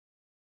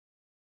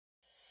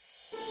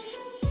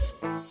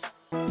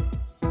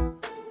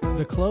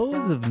The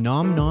close of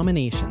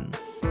nominations.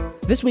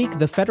 This week,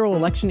 the federal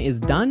election is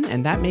done,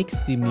 and that makes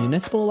the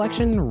municipal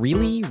election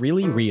really,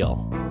 really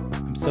real.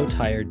 I'm so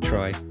tired,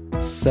 Troy.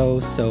 So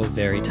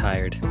very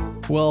tired.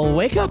 Well,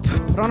 wake up,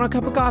 put on a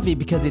cup of coffee,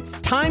 because it's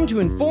time to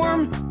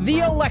inform the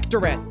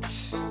electorate.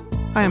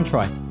 Hi, I'm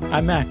Troy.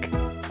 I'm Mac.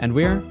 And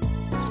we're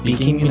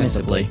Speaking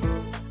Municipally.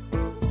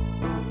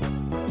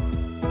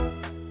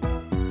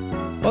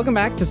 Welcome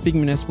back to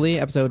Speaking Municipally,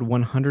 episode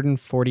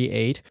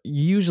 148.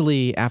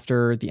 Usually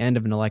after the end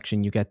of an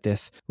election, you get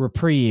this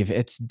reprieve.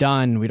 It's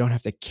done. We don't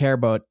have to care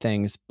about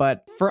things.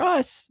 But for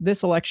us,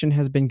 this election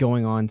has been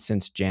going on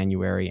since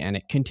January, and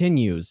it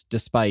continues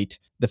despite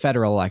the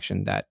federal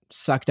election that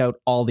sucked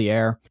out all the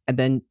air and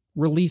then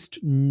released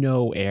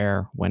no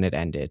air when it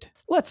ended.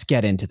 Let's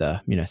get into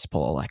the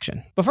municipal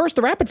election. But first,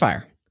 the rapid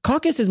fire.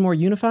 Caucus is more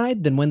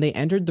unified than when they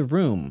entered the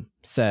room,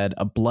 said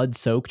a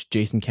blood-soaked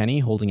Jason Kenney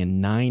holding a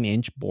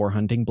 9-inch boar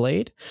hunting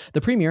blade.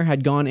 The premier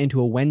had gone into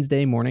a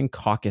Wednesday morning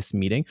caucus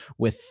meeting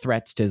with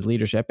threats to his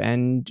leadership,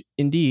 and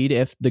indeed,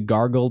 if the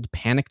gargled,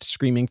 panicked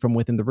screaming from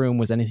within the room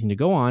was anything to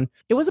go on,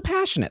 it was a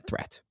passionate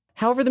threat.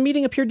 However, the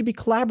meeting appeared to be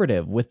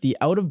collaborative, with the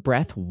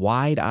out-of-breath,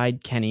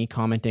 wide-eyed Kenney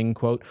commenting,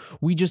 quote,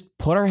 "We just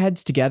put our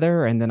heads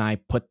together, and then I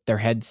put their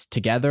heads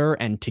together,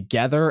 and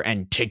together,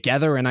 and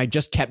together, and I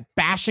just kept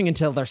bashing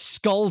until their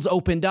skulls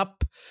opened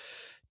up,"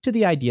 to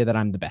the idea that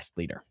I'm the best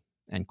leader,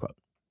 end quote.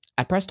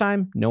 At press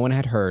time, no one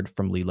had heard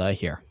from Leela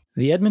here.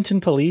 The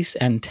Edmonton Police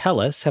and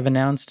TELUS have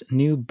announced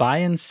new buy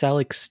and sell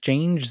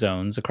exchange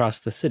zones across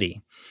the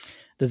city.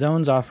 The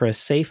zones offer a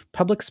safe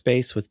public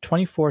space with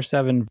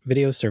 24/7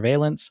 video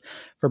surveillance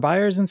for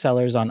buyers and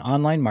sellers on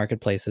online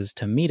marketplaces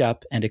to meet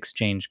up and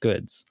exchange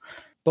goods.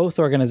 Both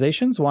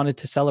organizations wanted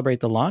to celebrate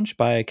the launch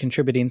by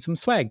contributing some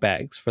swag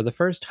bags for the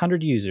first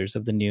 100 users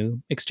of the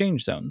new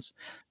exchange zones.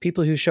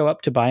 People who show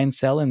up to buy and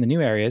sell in the new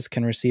areas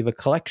can receive a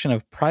collection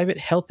of private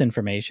health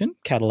information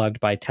cataloged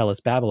by TELUS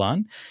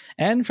Babylon,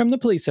 and from the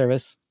police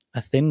service,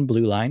 a thin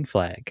blue line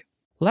flag.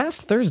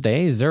 Last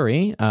Thursday,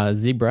 Zuri, a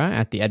zebra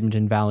at the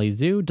Edmonton Valley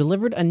Zoo,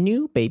 delivered a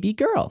new baby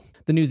girl.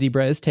 The new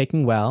zebra is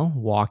taking well,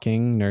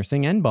 walking,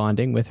 nursing, and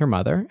bonding with her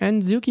mother,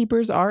 and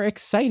zookeepers are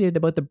excited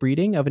about the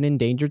breeding of an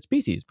endangered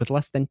species, with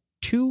less than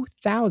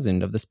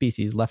 2,000 of the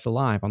species left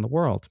alive on the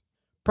world.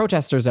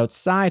 Protesters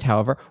outside,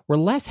 however, were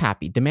less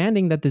happy,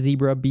 demanding that the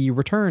zebra be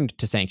returned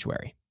to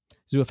sanctuary.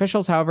 Zoo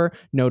officials, however,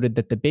 noted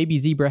that the baby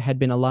zebra had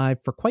been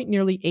alive for quite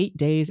nearly 8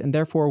 days and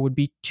therefore would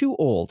be too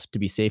old to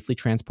be safely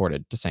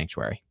transported to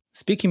sanctuary.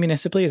 Speaking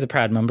Municipally is a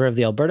proud member of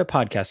the Alberta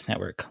Podcast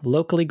Network,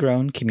 locally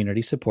grown,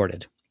 community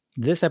supported.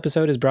 This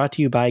episode is brought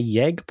to you by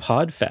YEG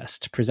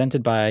Podfest,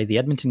 presented by the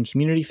Edmonton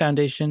Community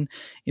Foundation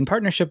in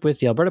partnership with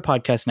the Alberta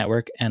Podcast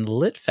Network and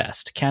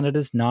LitFest,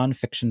 Canada's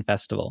non-fiction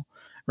festival.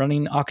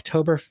 Running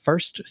October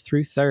 1st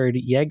through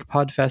 3rd, YEG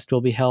Podfest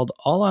will be held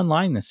all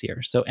online this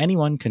year, so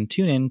anyone can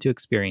tune in to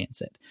experience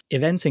it.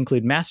 Events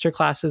include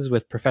masterclasses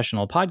with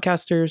professional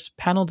podcasters,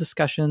 panel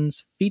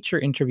discussions, feature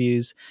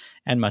interviews,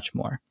 and much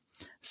more.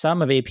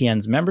 Some of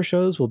APN's member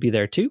shows will be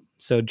there too,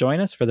 so join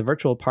us for the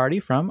virtual party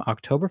from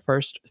October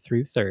 1st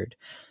through 3rd.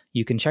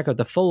 You can check out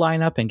the full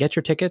lineup and get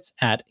your tickets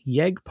at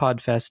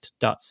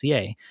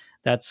yegpodfest.ca.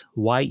 That's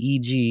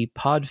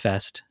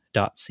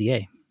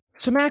yegpodfest.ca.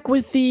 So, Mac,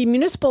 with the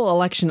municipal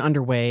election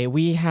underway,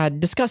 we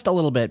had discussed a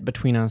little bit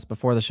between us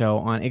before the show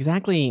on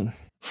exactly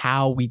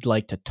how we'd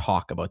like to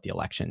talk about the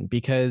election,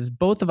 because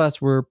both of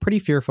us were pretty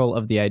fearful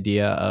of the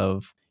idea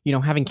of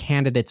having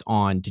candidates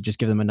on to just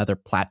give them another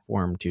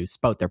platform to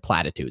spout their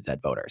platitudes at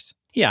voters.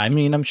 Yeah, I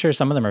mean, I'm sure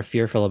some of them are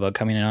fearful about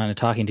coming on and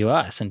talking to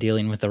us and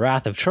dealing with the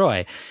wrath of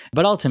Troy.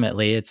 But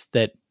ultimately, it's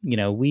that,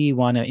 we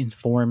want to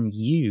inform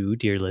you,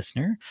 dear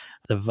listener,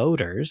 the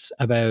voters,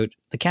 about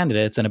the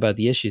candidates and about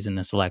the issues in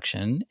this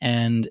election.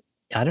 And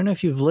I don't know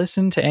if you've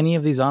listened to any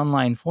of these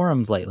online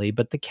forums lately,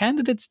 but the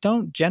candidates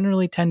don't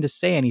generally tend to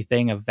say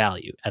anything of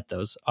value at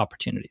those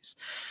opportunities.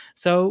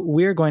 So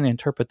we're going to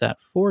interpret that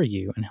for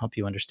you and help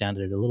you understand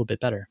it a little bit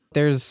better.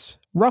 There's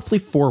roughly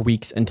 4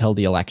 weeks until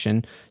the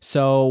election,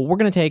 so we're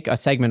going to take a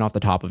segment off the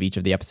top of each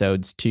of the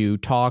episodes to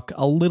talk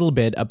a little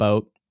bit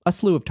about a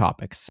slew of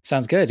topics.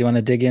 Sounds good. You want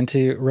to dig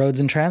into roads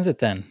and transit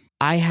then?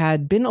 I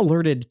had been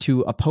alerted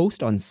to a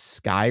post on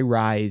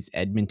Skyrise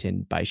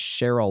Edmonton by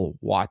Cheryl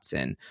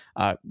Watson,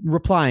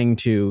 replying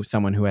to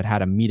someone who had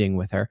had a meeting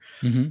with her,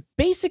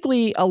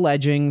 basically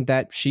alleging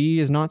that she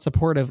is not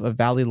supportive of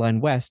Valley Line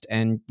West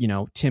and,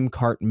 Tim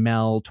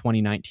Cart-Mel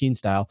 2019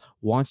 style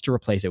wants to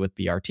replace it with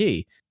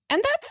BRT.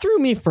 And that threw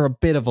me for a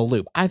bit of a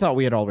loop. I thought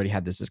we had already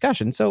had this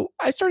discussion, so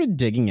I started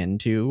digging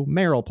into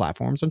mayoral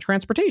platforms on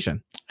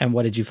transportation. And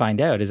what did you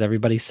find out? Is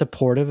everybody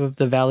supportive of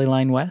the Valley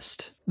Line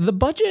West? The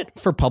budget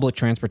for public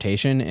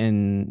transportation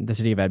in the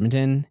city of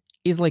Edmonton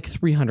is like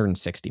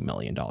 $360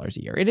 million a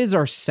year. It is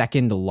our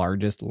second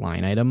largest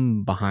line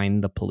item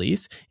behind the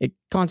police. It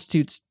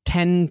constitutes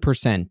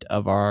 10%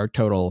 of our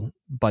total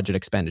budget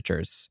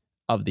expenditures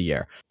of the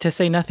year. To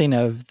say nothing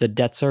of the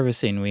debt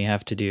servicing we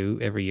have to do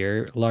every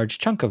year, large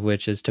chunk of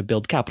which is to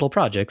build capital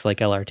projects like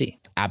LRT.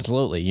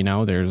 Absolutely.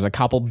 There's a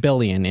couple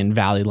billion in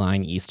Valley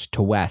Line east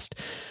to west.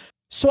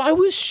 So I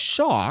was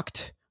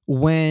shocked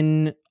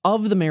when,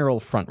 of the mayoral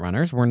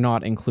frontrunners, we're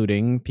not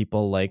including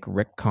people like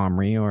Rick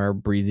Comrie or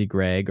Breezy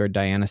Gregg or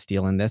Diana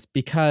Steele in this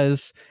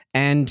because,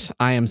 and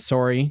I am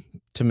sorry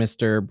to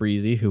Mr.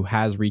 Breezy, who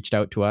has reached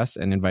out to us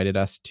and invited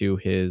us to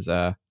his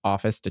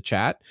office to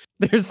chat.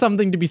 There's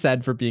something to be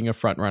said for being a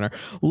frontrunner.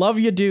 Love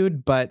you,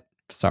 dude, but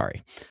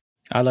sorry.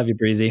 I love you,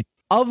 Breezy.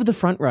 Of the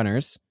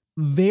frontrunners,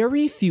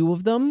 very few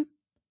of them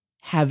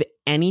have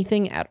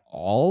anything at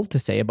all to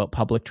say about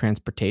public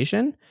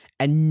transportation,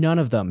 and none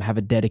of them have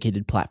a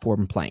dedicated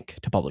platform plank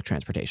to public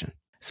transportation.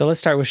 So let's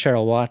start with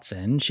Cheryl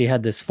Watson. She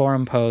had this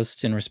forum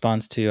post in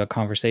response to a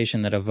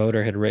conversation that a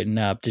voter had written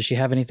up. Does she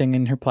have anything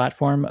in her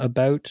platform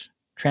about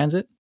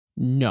transit?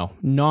 No,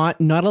 not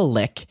a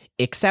lick,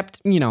 except,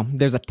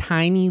 there's a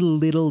tiny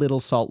little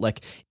salt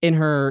lick in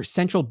her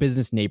central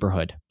business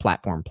neighborhood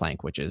platform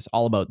plank, which is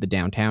all about the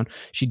downtown.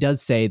 She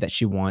does say that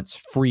she wants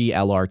free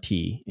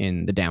LRT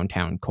in the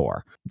downtown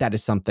core. That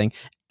is something.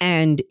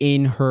 And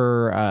in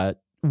her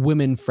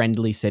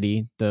women-friendly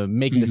city,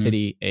 making the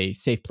city a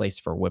safe place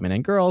for women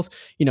and girls,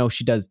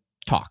 she does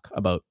talk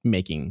about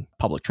making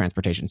public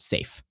transportation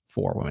safe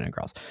for women and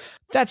girls.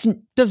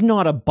 Does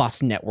not a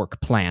bus network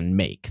plan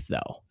make,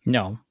 though.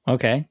 No.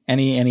 Okay.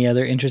 Any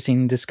other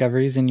interesting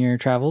discoveries in your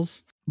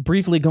travels?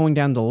 Briefly going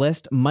down the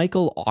list,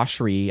 Michael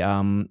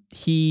Oshry,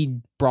 he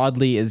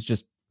broadly is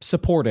just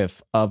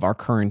supportive of our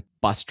current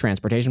bus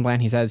transportation plan.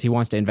 He says he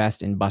wants to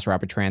invest in bus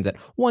rapid transit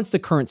once the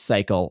current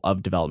cycle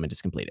of development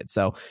is completed.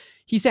 So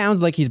he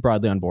sounds like he's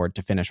broadly on board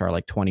to finish our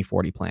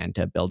 2040 plan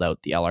to build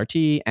out the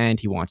LRT, and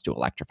he wants to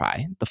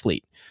electrify the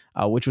fleet,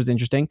 which was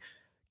interesting.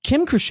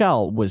 Kim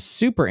Crushell was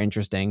super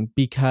interesting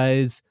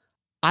because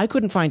I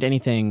couldn't find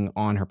anything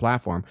on her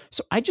platform.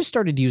 So I just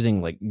started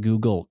using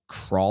Google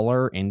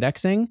crawler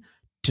indexing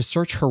to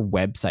search her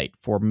website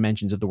for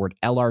mentions of the word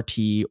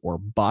LRT or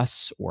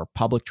bus or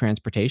public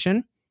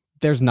transportation.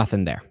 There's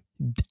nothing there.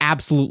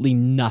 Absolutely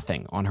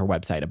nothing on her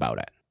website about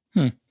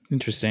it.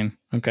 Interesting.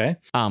 Okay.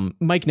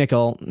 Mike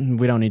Nickel,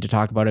 we don't need to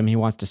talk about him. He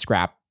wants to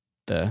scrap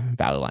the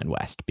Valley Line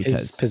West because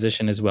his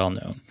position is well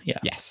known. Yeah.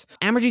 Yes.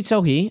 Amarjeet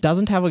Sohi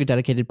doesn't have a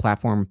dedicated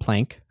platform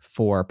plank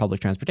for public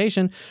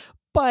transportation,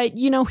 but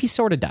he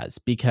sort of does,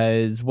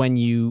 because when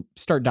you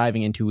start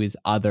diving into his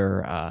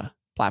other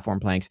platform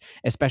planks,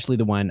 especially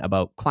the one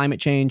about climate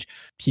change,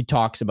 he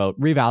talks about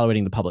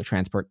reevaluating the public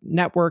transport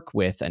network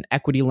with an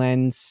equity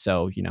lens.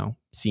 So,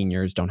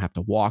 seniors don't have to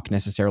walk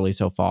necessarily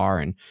so far,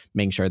 and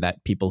making sure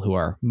that people who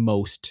are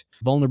most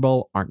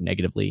vulnerable aren't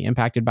negatively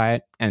impacted by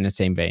it. And in the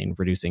same vein,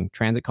 reducing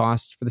transit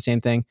costs for the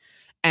same thing.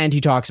 And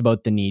he talks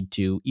about the need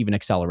to even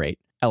accelerate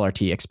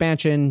LRT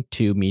expansion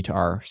to meet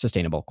our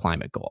sustainable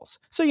climate goals.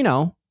 So,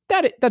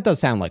 that does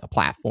sound like a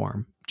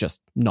platform, just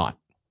not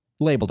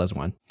labeled as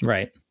one.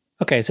 Right.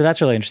 Okay, so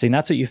that's really interesting.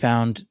 That's what you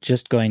found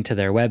just going to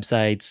their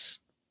websites,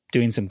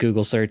 doing some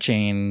Google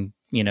searching,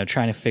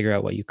 trying to figure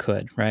out what you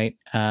could, right?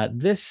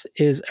 This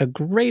is a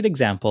great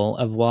example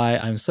of why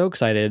I'm so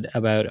excited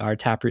about our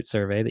Taproot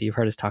survey that you've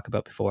heard us talk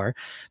about before,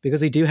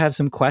 because we do have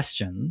some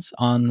questions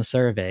on the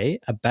survey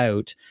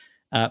about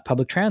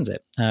public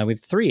transit. We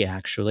have 3,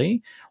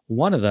 actually.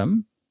 One of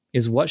them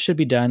is what should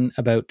be done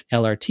about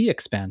LRT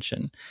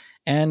expansion.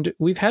 And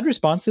we've had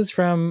responses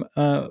from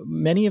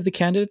many of the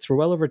candidates. We're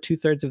well over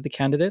 2/3 of the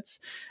candidates.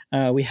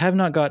 We have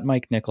not got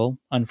Mike Nickel,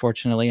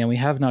 unfortunately, and we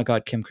have not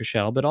got Kim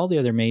Crushell, but all the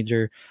other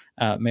major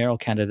mayoral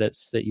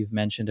candidates that you've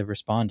mentioned have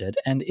responded.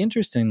 And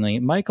interestingly,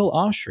 Michael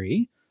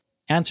Oshry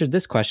answered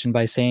this question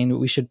by saying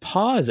we should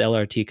pause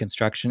LRT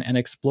construction and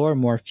explore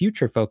more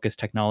future-focused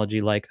technology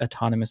like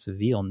autonomous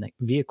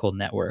vehicle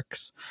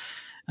networks.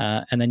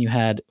 And then you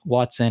had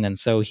Watson and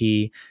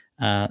Sohi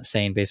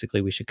saying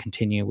basically we should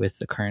continue with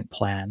the current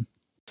plan.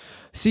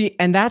 See,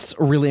 and that's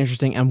really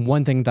interesting. And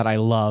one thing that I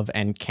love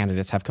and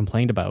candidates have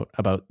complained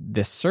about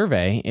this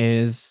survey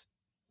is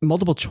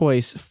multiple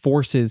choice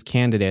forces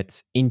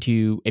candidates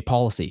into a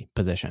policy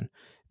position.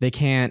 They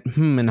can't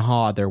and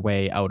haw their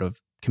way out of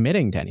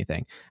committing to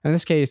anything. In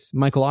this case,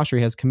 Michael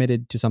Oshry has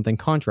committed to something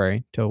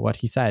contrary to what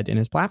he said in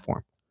his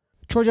platform.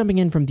 Troy jumping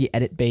in from the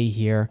edit bay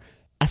here.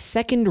 A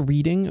second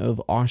reading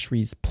of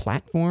Oshry's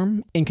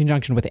platform, in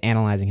conjunction with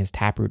analyzing his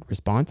Taproot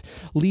response,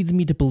 leads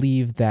me to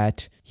believe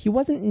that he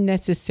wasn't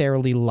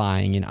necessarily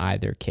lying in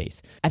either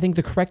case. I think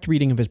the correct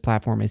reading of his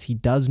platform is he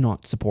does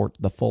not support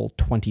the full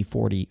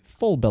 2040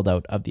 full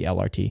build-out of the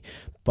LRT,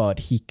 but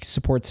he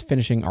supports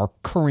finishing our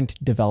current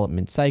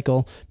development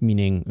cycle,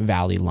 meaning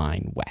Valley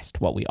Line West,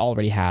 what we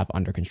already have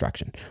under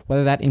construction.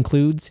 Whether that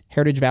includes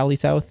Heritage Valley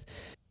South,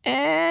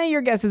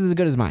 your guess is as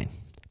good as mine.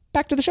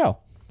 Back to the show.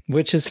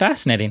 Which is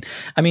fascinating.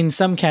 I mean,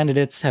 some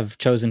candidates have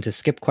chosen to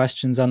skip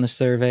questions on the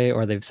survey,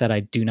 or they've said,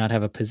 I do not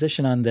have a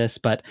position on this.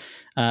 But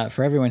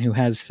for everyone who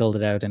has filled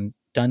it out and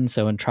done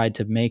so and tried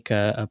to make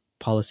a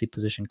policy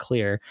position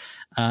clear,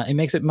 it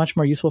makes it much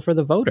more useful for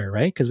the voter,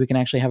 right? Because we can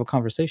actually have a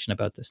conversation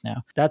about this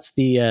now. That's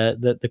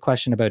the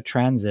question about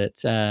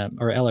transit,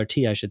 or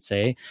LRT, I should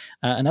say.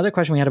 Another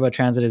question we had about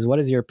transit is, what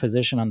is your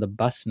position on the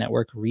bus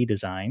network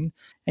redesign?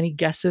 Any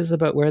guesses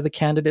about where the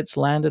candidates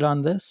landed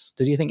on this?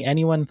 Did you think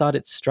anyone thought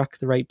it struck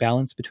the right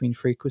balance between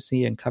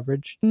frequency and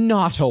coverage?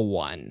 Not a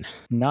one.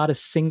 Not a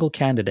single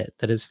candidate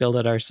that has filled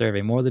out our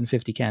survey, more than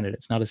 50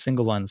 candidates, not a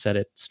single one said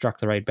it struck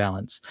the right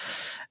balance.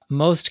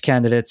 Most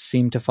candidates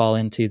seem to fall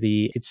into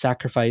it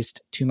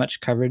sacrificed too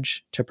much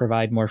coverage to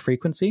provide more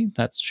frequency.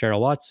 That's Cheryl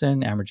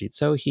Watson, Amarjeet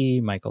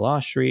Sohi, Michael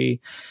Oshry,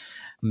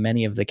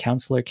 many of the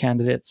councillor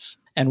candidates.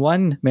 And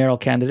one mayoral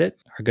candidate,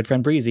 our good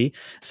friend Breezy,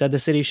 said the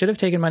city should have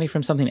taken money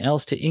from something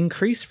else to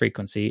increase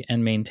frequency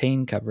and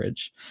maintain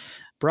coverage.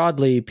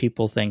 Broadly,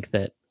 people think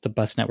that the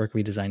bus network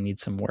redesign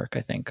needs some work, I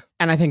think.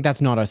 And I think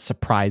that's not a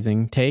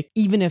surprising take,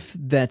 even if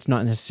that's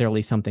not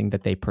necessarily something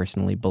that they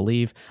personally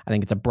believe. I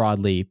think it's a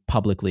broadly,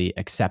 publicly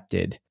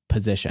accepted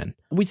position.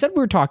 We said we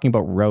were talking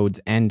about roads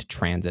and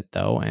transit,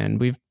 though, and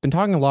we've been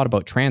talking a lot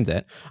about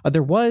transit.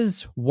 There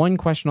was one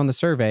question on the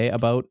survey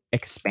about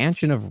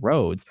expansion of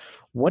roads.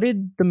 What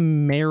did the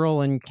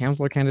mayoral and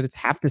councillor candidates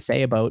have to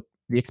say about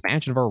the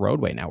expansion of our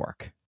roadway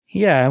network?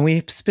 Yeah, and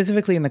we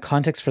specifically in the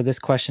context for this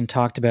question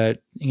talked about,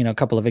 a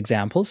couple of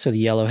examples. So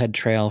the Yellowhead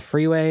Trail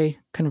Freeway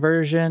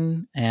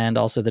conversion and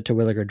also the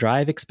Terwilliger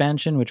Drive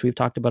expansion, which we've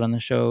talked about on the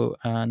show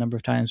a number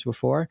of times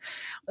before.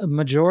 A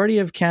majority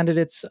of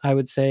candidates, I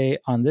would say,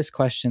 on this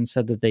question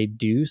said that they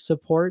do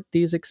support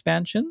these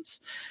expansions.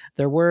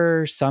 There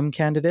were some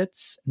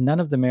candidates, none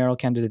of the mayoral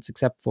candidates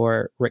except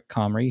for Rick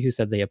Comrie, who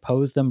said they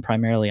oppose them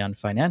primarily on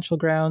financial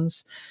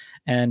grounds.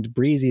 And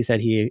Breezy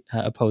said he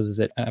opposes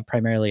it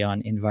primarily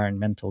on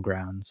environmental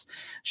grounds.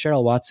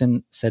 Cheryl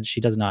Watson said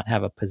she does not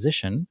have a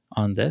position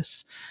on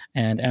this.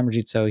 And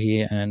Amarjeet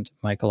Sohi and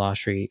Michael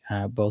Oshry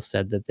both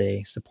said that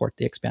they support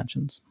the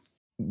expansions.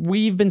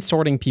 We've been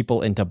sorting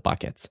people into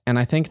buckets, and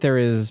I think there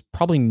is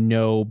probably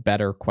no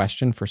better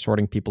question for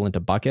sorting people into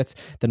buckets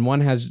than one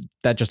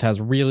that just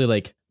has really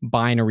like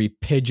binary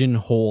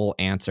pigeonhole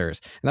answers.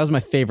 And that was my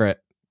favorite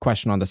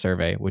question on the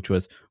survey, which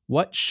was,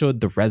 what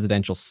should the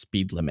residential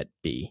speed limit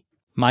be?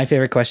 My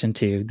favorite question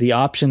too. The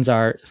options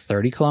are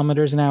 30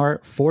 kilometers an hour,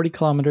 40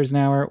 kilometers an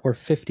hour, or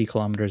 50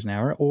 kilometers an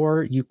hour.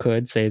 Or you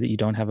could say that you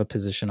don't have a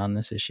position on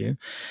this issue.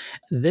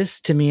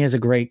 This to me is a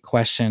great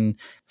question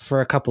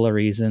for a couple of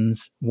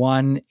reasons.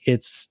 One,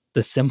 it's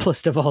the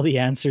simplest of all the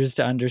answers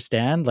to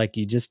understand. Like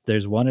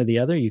there's one or the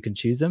other, you can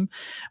choose them.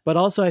 But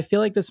also I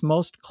feel like this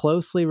most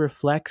closely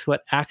reflects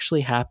what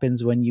actually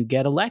happens when you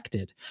get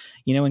elected.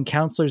 When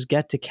councillors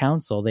get to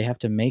council, they have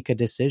to make a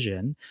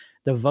decision.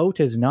 The vote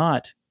is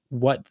not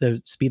what the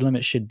speed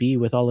limit should be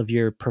with all of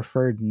your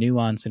preferred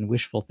nuance and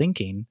wishful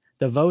thinking.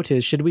 The vote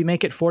is, should we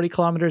make it 40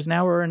 kilometers an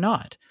hour or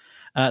not?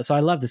 So I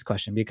love this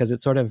question because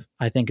it sort of,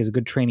 I think, is a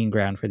good training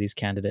ground for these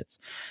candidates.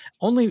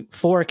 Only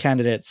 4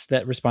 candidates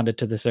that responded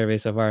to the survey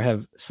so far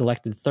have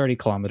selected 30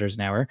 kilometers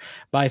an hour.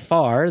 By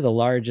far, the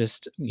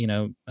largest,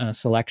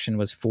 selection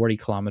was 40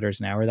 kilometers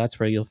an hour.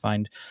 That's where you'll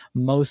find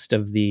most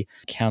of the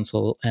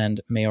council and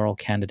mayoral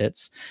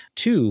candidates.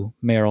 2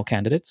 mayoral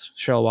candidates,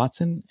 Cheryl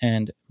Watson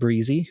and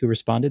Breezy, who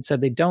responded,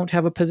 said they don't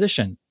have a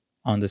position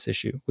on this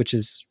issue, which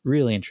is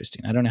really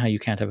interesting. I don't know how you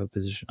can't have a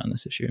position on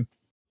this issue.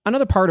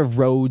 Another part of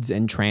roads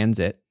and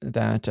transit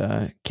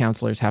that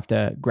councillors have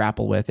to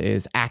grapple with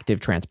is active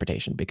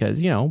transportation because,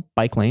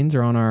 bike lanes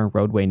are on our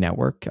roadway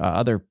network.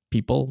 Other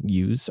people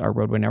use our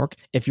roadway network.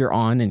 If you're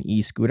on an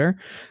e-scooter,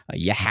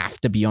 you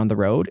have to be on the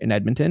road in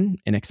Edmonton,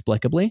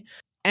 inexplicably.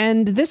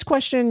 And this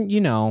question,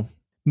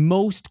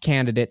 most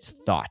candidates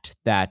thought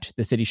that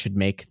the city should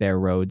make their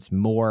roads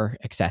more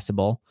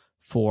accessible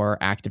for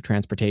active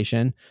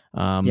transportation.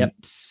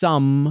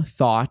 Some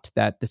thought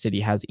that the city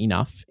has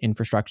enough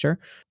infrastructure.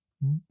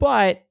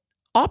 But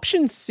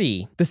option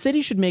C, the city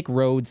should make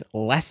roads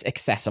less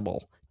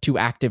accessible to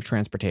active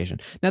transportation.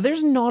 Now,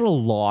 there's not a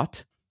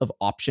lot of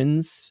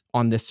options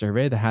on this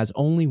survey that has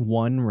only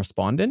one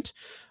respondent,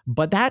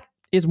 but that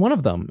is one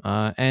of them.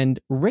 And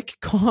Rick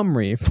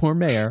Comrie, for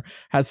mayor,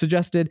 has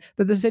suggested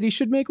that the city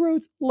should make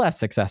roads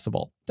less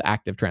accessible to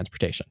active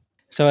transportation.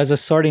 So as a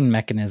sorting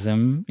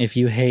mechanism, if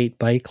you hate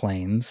bike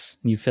lanes,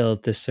 you fill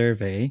out this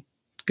survey,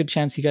 good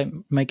chance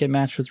you might get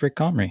matched with Rick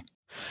Comrie.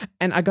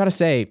 And I got to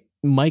say,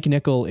 Mike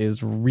Nickel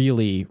is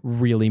really,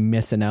 really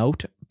missing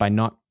out by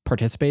not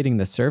participating in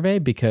the survey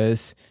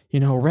because,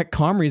 Rick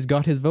Comrie's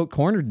got his vote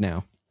cornered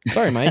now.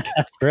 Sorry, Mike.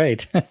 That's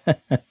right.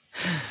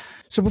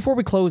 So before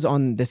we close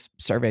on this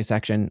survey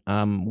section,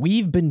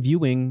 we've been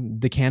viewing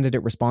the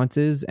candidate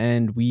responses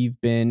and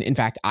in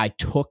fact, I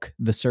took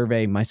the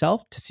survey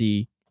myself to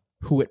see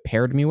who it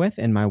paired me with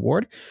in my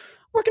ward.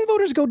 Where can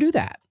voters go do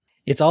that?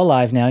 It's all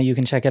live now. You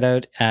can check it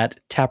out at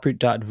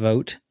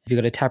taproot.vote. If you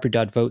go to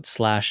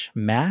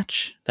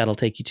taproot.vote/match, that'll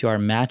take you to our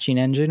matching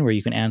engine where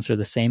you can answer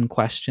the same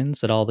questions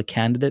that all the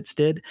candidates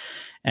did.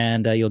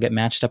 And you'll get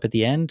matched up at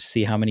the end,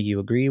 see how many you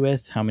agree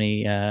with, how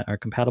many are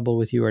compatible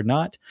with you or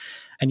not.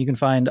 And you can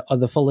find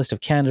the full list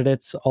of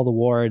candidates, all the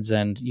wards,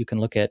 and you can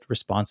look at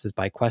responses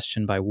by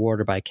question, by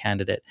ward, or by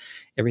candidate.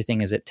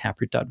 Everything is at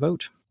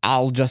taproot.vote.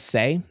 I'll just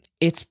say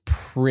it's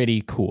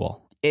pretty cool.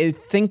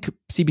 Think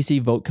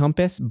CBC Vote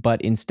Compass,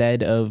 but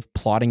instead of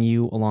plotting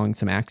you along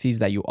some axes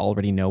that you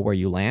already know where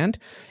you land,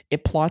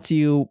 it plots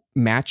you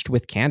matched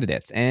with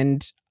candidates.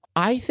 And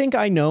I think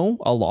I know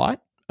a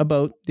lot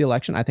about the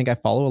election. I think I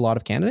follow a lot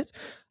of candidates.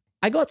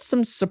 I got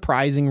some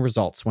surprising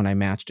results when I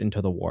matched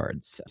into the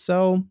wards.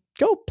 So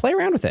go play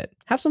around with it.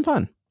 Have some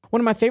fun. One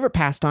of my favorite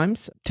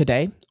pastimes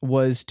today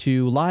was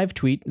to live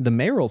tweet the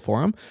mayoral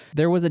forum.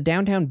 There was a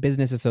Downtown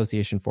Business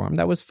Association forum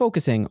that was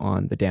focusing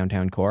on the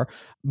downtown core.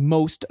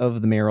 Most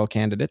of the mayoral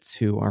candidates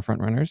who are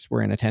frontrunners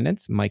were in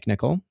attendance. Mike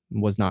Nicol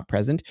was not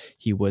present.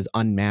 He was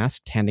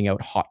unmasked, handing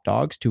out hot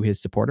dogs to his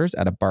supporters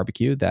at a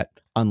barbecue that,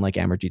 unlike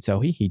Amarjeet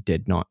Sohi, he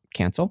did not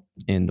cancel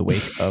in the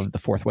wake of the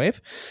fourth wave.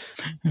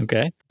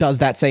 Okay. Does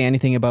that say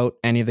anything about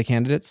any of the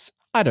candidates?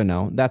 I don't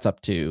know. That's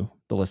up to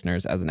the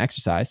listeners as an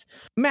exercise.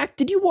 Mac,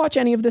 did you watch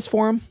any of this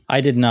forum? I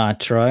did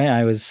not, Troy.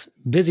 I was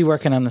busy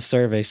working on the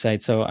survey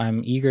site, so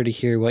I'm eager to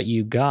hear what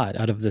you got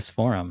out of this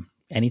forum.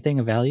 Anything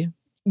of value?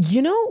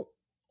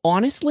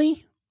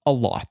 Honestly, a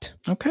lot.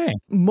 Okay.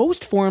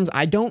 Most forums,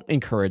 I don't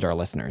encourage our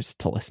listeners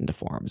to listen to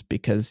forums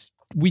because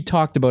we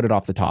talked about it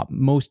off the top.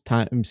 Most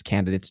times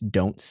candidates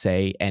don't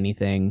say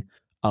anything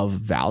of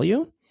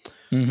value.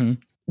 Mm-hmm.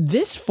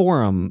 This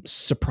forum,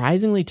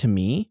 surprisingly to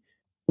me,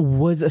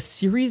 was a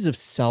series of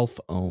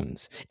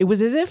self-owns. It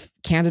was as if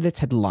candidates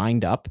had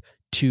lined up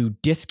to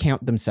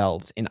discount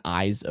themselves in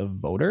eyes of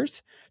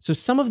voters. So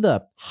some of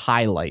the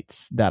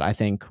highlights that I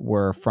think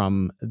were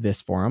from this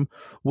forum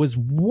was,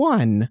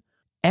 one,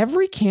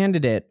 every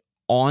candidate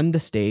on the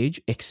stage,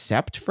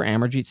 except for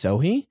Amarjeet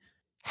Sohi,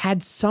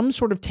 had some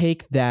sort of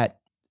take that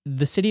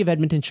the city of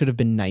Edmonton should have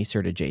been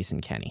nicer to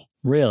Jason Kenney.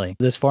 Really?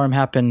 This forum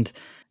happened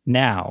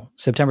now,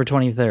 September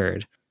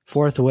 23rd.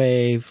 Fourth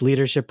wave,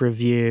 leadership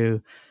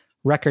review,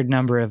 record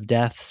number of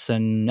deaths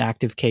and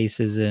active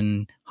cases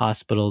in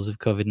hospitals of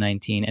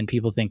COVID-19, and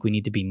people think we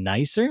need to be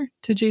nicer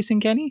to Jason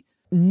Kenney?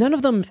 None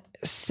of them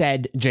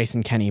said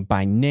Jason Kenney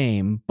by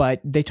name,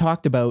 but they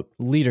talked about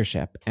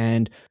leadership.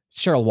 And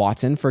Cheryl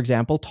Watson, for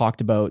example,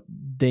 talked about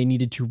they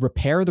needed to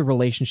repair the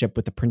relationship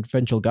with the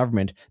provincial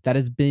government that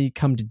has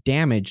become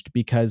damaged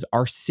because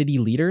our city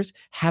leaders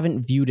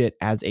haven't viewed it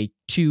as a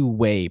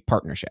two-way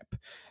partnership.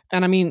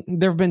 And I mean,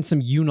 there have been some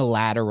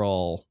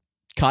unilateral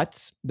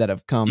cuts that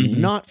have come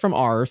not from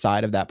our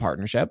side of that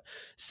partnership.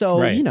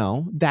 So,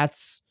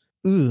 that's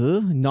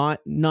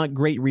not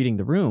great reading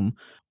the room.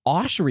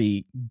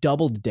 Oshry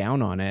doubled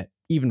down on it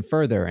even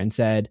further and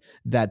said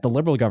that the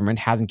Liberal government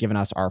hasn't given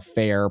us our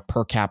fair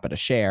per capita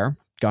share.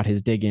 Got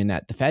his dig in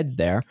at the feds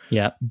there.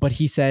 Yeah. But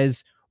he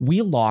says,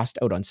 we lost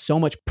out on so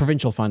much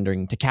provincial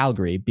funding to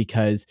Calgary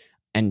because,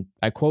 and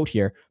I quote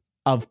here,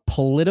 of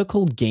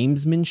political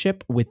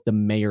gamesmanship with the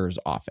mayor's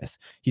office.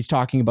 He's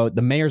talking about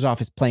the mayor's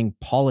office playing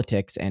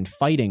politics and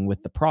fighting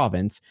with the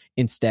province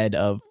instead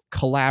of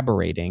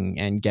collaborating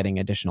and getting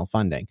additional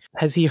funding.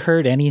 Has he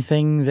heard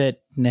anything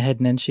that Mayor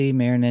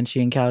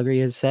Nenshi in Calgary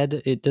has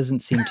said? It doesn't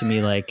seem to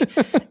me like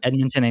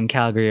Edmonton and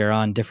Calgary are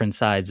on different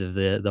sides of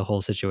the whole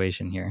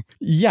situation here.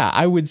 Yeah,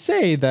 I would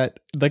say that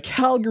the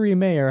Calgary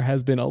mayor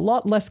has been a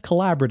lot less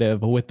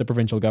collaborative with the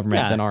provincial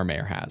government than our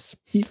mayor has.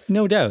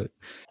 No doubt.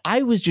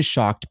 I was just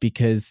shocked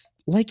because,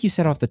 like you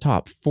said off the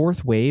top,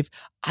 fourth wave,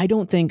 I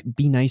don't think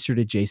be nicer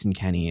to Jason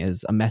Kenney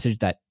is a message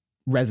that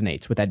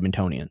resonates with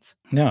Edmontonians.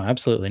 No,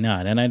 absolutely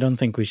not. And I don't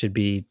think we should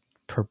be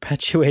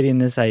perpetuating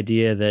this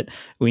idea that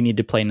we need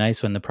to play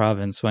nice when the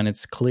province, when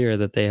it's clear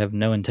that they have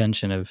no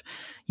intention of,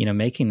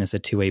 making this a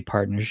two-way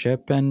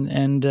partnership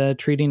and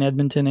treating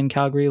Edmonton and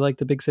Calgary like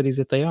the big cities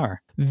that they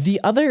are.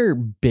 The other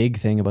big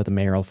thing about the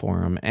mayoral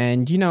forum,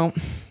 and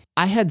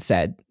I had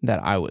said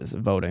that I was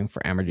voting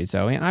for Amarjeet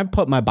Sohi, and I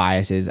put my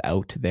biases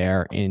out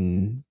there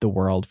in the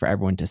world for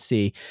everyone to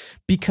see,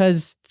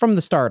 because from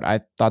the start,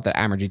 I thought that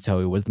Amarjeet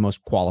Sohi was the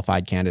most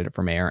qualified candidate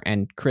for mayor,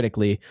 and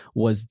critically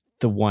was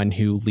the one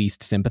who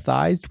least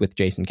sympathized with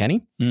Jason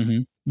Kenney.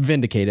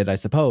 Vindicated, I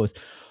suppose.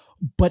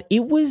 But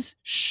it was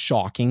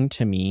shocking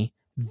to me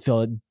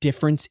the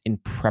difference in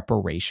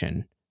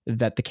preparation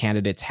that the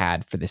candidates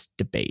had for this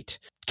debate.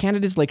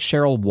 Candidates like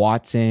Cheryl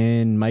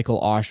Watson, Michael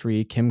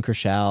Oshry, Kim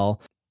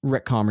Kershell,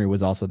 Rick Comrie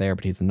was also there,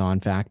 but he's a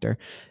non-factor.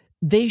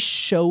 They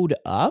showed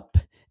up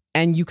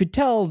and you could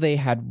tell they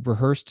had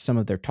rehearsed some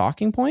of their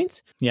talking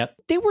points. Yep.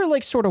 They were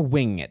like sort of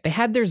winging it. They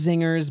had their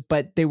zingers,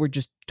 but they were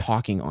just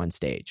talking on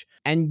stage.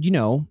 And,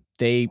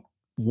 they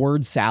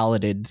word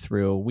saladed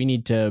through, we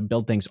need to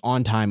build things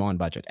on time, on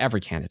budget.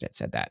 Every candidate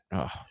said that.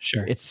 Oh,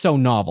 sure. It's so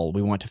novel.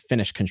 We want to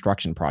finish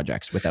construction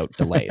projects without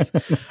delays.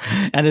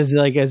 And it's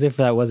like as if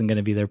that wasn't going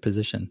to be their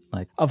position.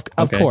 Like,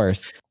 of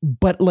course.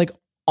 But like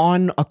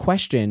on a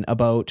question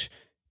about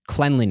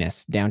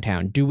cleanliness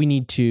downtown. Do we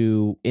need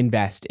to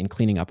invest in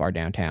cleaning up our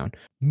downtown?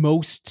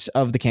 Most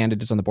of the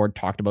candidates on the board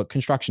talked about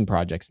construction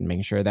projects and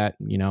making sure that,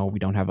 we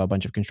don't have a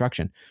bunch of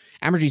construction.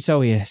 Amarjeet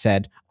Sohi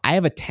said, I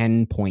have a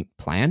 10-point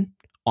plan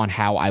on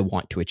how I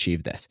want to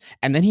achieve this.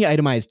 And then he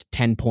itemized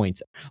 10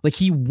 points. Like,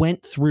 he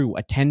went through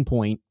a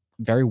 10-point,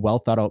 very well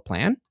thought out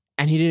plan,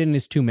 and he did it in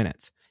his 2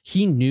 minutes.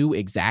 He knew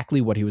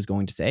exactly what he was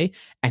going to say,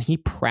 and he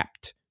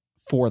prepped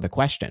for the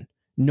question.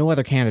 No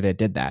other candidate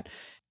did that.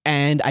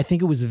 And I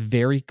think it was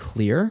very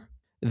clear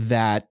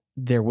that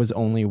there was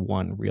only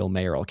one real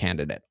mayoral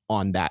candidate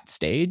on that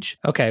stage.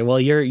 Okay, well,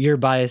 your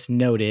bias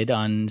noted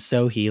on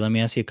Sohi. Let me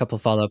ask you a couple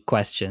follow-up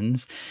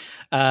questions.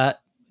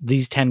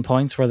 These 10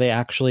 points, were they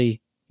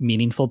actually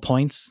meaningful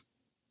points?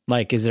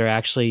 Like, is there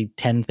actually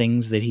 10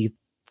 things that he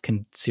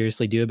can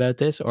seriously do about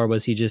this? Or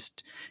was he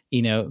just,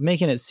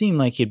 making it seem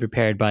like he'd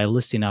prepared by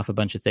listing off a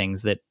bunch of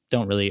things that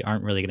aren't really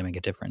going to make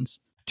a difference?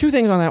 2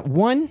 things on that.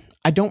 One,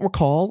 I don't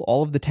recall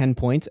all of the 10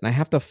 points, and I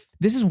have to...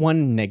 This is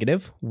one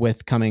negative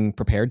with coming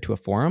prepared to a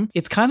forum.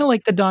 It's kind of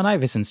like the Don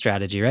Iveson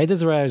strategy, right? This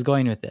is where I was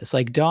going with this.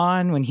 Like,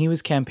 Don, when he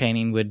was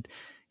campaigning, would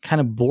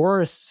kind of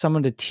bore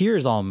someone to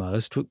tears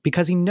almost,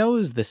 because he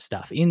knows this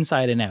stuff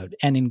inside and out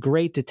and in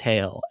great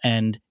detail,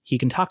 and he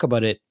can talk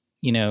about it,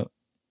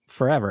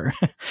 forever.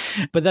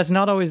 But that's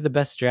not always the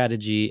best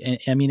strategy.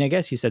 I mean, I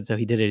guess you said so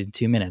he did it in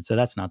 2 minutes, so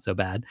that's not so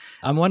bad.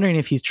 I'm wondering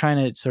if he's trying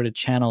to sort of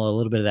channel a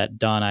little bit of that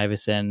Don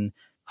Iveson,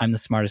 I'm the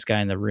smartest guy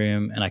in the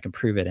room and I can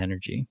prove it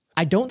energy.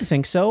 I don't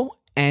think so.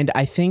 And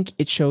I think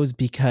it shows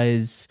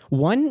because,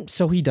 one,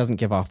 so he doesn't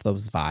give off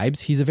those vibes.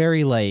 He's a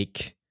very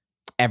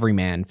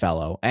everyman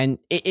fellow. And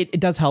it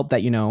does help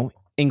that,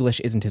 English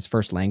isn't his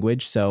first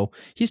language. So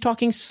he's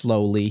talking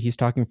slowly. He's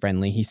talking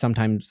friendly. He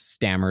sometimes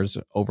stammers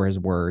over his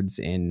words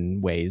in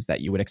ways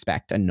that you would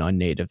expect a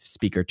non-native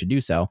speaker to do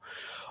so.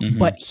 Mm-hmm.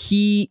 But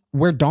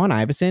where Don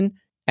Iveson,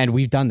 and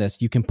we've done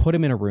this, you can put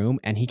him in a room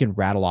and he can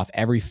rattle off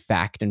every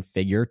fact and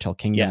figure till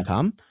kingdom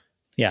come.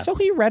 Yeah. So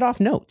he read off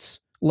notes.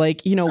 When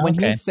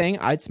he's saying,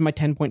 it's my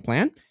 10-point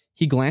plan,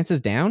 he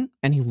glances down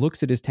and he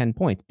looks at his 10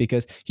 points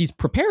because he's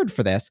prepared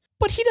for this,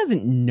 but he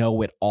doesn't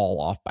know it all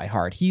off by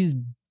heart. He's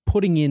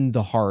putting in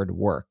the hard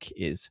work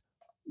is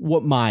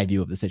what my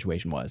view of the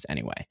situation was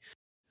anyway.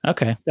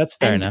 Okay, that's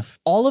fair enough.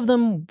 All of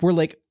them were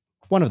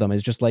one of them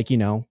is just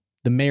the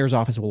mayor's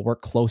office will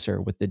work closer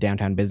with the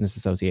Downtown Business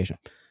Association.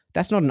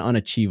 That's not an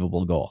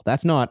unachievable goal.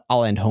 That's not,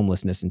 I'll end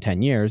homelessness in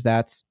 10 years.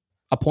 That's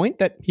a point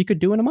that he could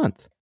do in a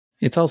month.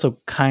 It's also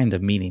kind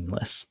of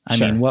meaningless. I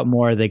mean, what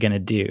more are they going to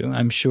do?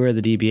 I'm sure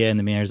the DBA and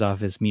the mayor's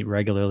office meet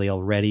regularly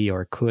already,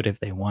 or could if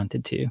they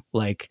wanted to.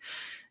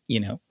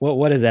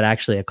 What does that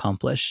actually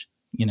accomplish?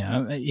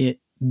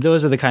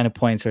 Those are the kind of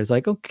points where it's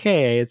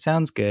okay, it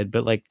sounds good,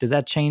 but does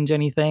that change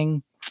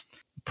anything?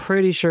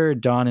 Pretty sure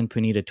Don and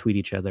Punita tweet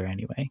each other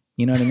anyway.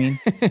 You know what I mean?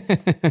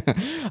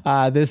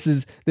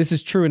 This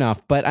is true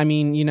enough. But I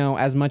mean,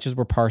 as much as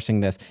we're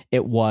parsing this,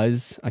 it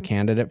was a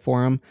candidate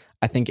forum.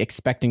 I think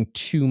expecting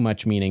too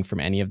much meaning from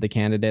any of the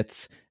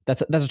candidates,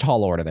 that's a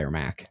tall order there,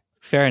 Mac.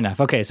 Fair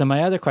enough. Okay, so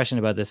my other question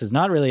about this is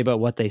not really about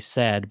what they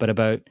said, but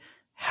about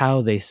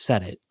how they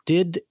said it.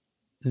 Did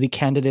the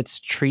candidates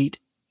treat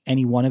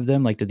any one of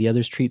them? Did the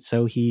others treat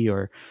Sohi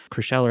or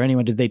Chrishell or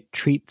anyone? Did they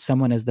treat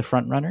someone as the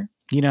front runner?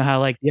 You know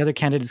how the other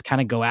candidates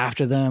kind of go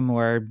after them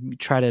or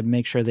try to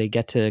make sure they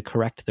get to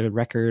correct their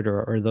record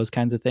or those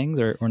kinds of things,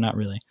 or not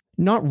really?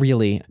 Not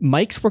really.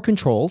 Mics were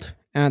controlled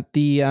at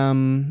the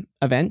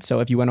event. So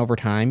if you went over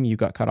time, you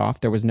got cut off.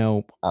 There was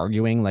no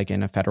arguing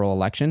in a federal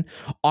election.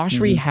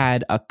 Oshry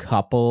had a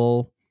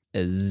couple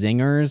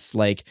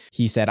zingers.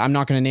 He said, I'm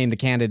not going to name the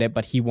candidate,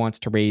 but he wants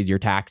to raise your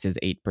taxes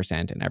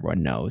 8%. And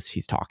everyone knows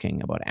he's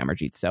talking about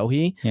Amarjeet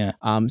Sohi. Yeah.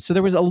 So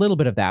there was a little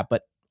bit of that,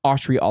 but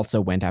Oshry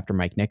also went after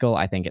Mike Nickel.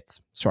 I think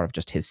it's sort of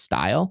just his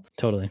style.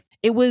 Totally.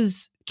 It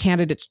was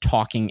candidates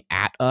talking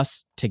at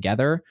us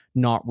together,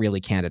 not really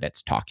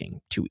candidates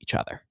talking to each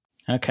other.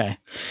 Okay.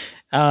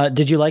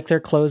 Did you like their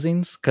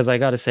closings? Because I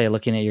got to say,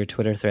 looking at your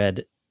Twitter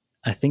thread,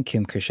 I think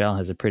Kim Chrishell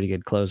has a pretty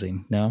good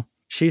closing. No?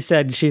 She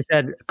said,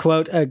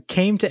 quote,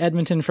 came to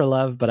Edmonton for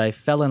love, but I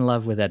fell in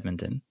love with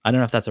Edmonton. I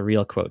don't know if that's a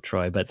real quote,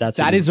 Troy, but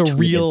that is a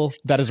real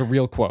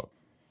quote.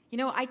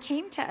 I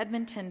came to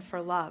Edmonton for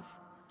love,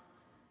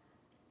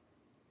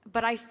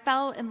 but I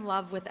fell in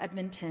love with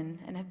Edmonton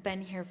and have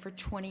been here for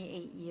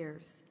 28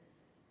 years.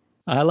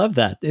 I love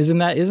that. Isn't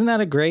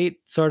that a great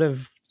sort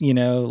of,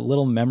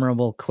 little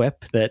memorable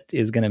quip that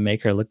is going to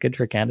make her look good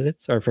for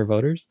candidates or for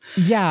voters?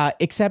 Yeah,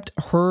 except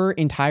her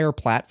entire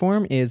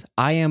platform is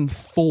I am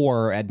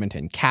for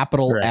Edmonton,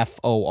 capital right.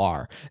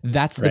 FOR.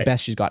 That's the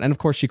best she's got. And of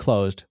course she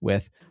closed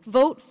with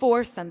vote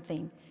for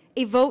something.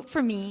 A vote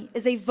for me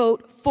is a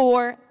vote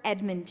for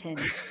Edmonton.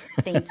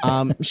 Thank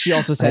you. She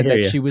also said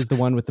that she was the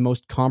one with the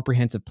most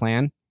comprehensive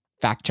plan.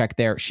 Fact check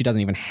there. She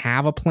doesn't even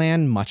have a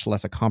plan, much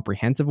less a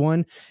comprehensive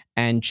one.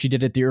 And she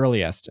did it the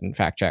earliest. And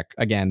fact check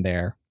again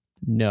there.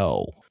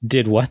 No.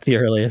 Did what the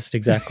earliest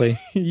exactly?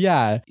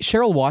 Yeah.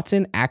 Cheryl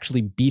Watson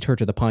actually beat her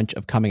to the punch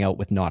of coming out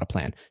with not a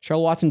plan.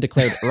 Cheryl Watson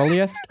declared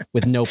earliest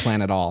with no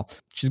plan at all.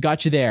 She's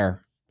got you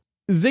there.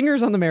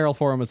 Zingers on the mayoral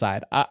forum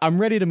aside,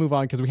 I'm ready to move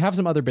on because we have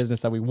some other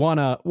business that we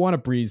wanna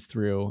breeze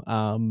through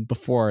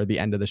before the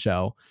end of the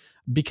show,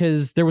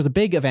 because there was a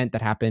big event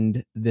that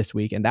happened this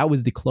week, and that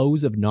was the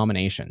close of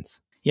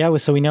nominations. Yeah,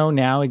 so we know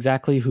now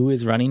exactly who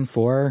is running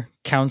for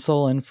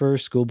council and for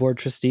school board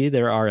trustee.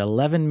 There are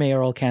 11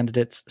 mayoral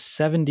candidates,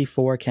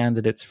 74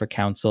 candidates for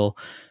council,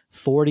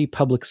 40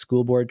 public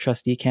school board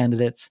trustee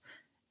candidates,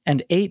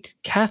 and 8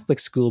 Catholic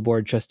school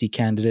board trustee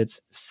candidates,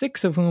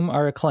 6 of whom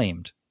are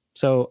acclaimed.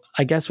 So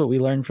I guess what we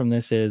learned from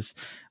this is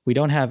we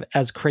don't have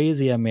as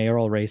crazy a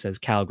mayoral race as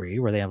Calgary,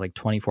 where they have like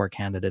 24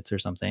 candidates or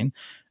something,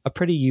 a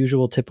pretty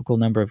usual typical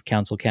number of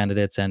council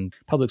candidates and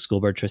public school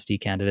board trustee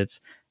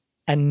candidates.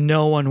 And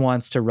no one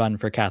wants to run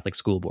for Catholic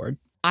school board.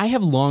 I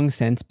have long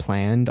since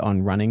planned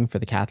on running for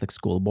the Catholic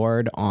school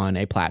board on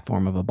a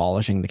platform of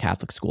abolishing the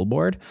Catholic school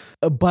board.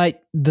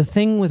 But the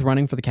thing with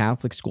running for the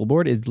Catholic school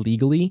board is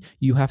legally,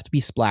 you have to be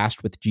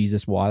splashed with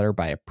Jesus water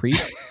by a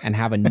priest and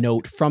have a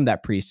note from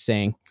that priest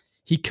saying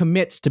he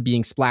commits to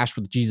being splashed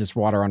with Jesus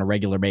water on a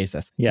regular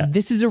basis. Yeah.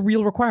 This is a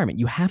real requirement.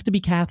 You have to be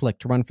Catholic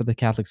to run for the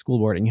Catholic school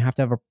board, and you have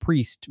to have a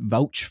priest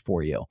vouch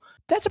for you.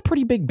 That's a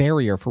pretty big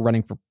barrier for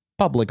running for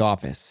public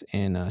office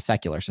in a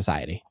secular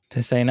society.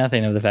 To say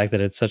nothing of the fact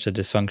that it's such a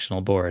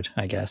dysfunctional board,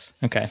 I guess.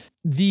 Okay.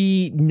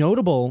 The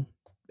notable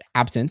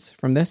absence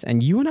from this,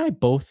 and you and I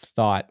both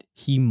thought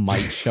he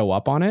might show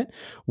up on it,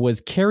 was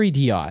Kerry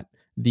Diot,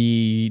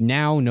 the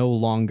now no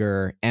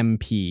longer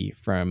MP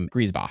from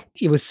Griesbach.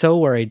 He was so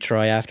worried,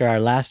 Troy, after our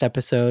last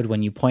episode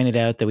when you pointed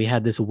out that we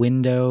had this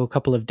window, a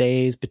couple of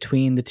days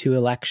between the two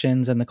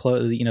elections and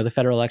the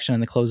federal election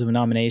and the close of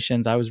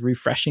nominations. I was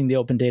refreshing the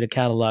open data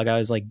catalog. I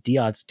was like,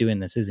 Diot's doing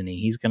this, isn't he?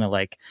 He's going to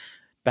like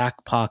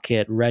back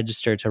pocket,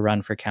 register to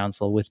run for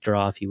council,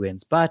 withdraw if he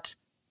wins. But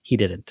he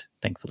didn't,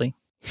 thankfully.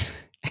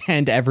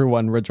 And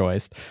everyone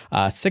rejoiced.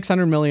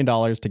 $600 million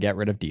to get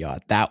rid of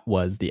Diot. That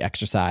was the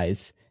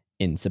exercise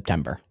in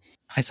September.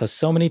 I saw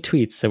so many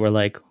tweets that were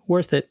like,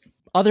 worth it.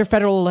 Other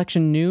federal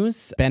election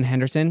news: Ben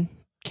Henderson,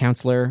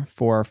 councillor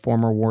for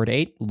former Ward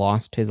 8,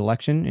 lost his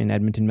election in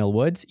Edmonton Mill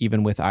Woods,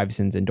 even with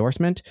Iveson's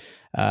endorsement.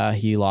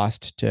 He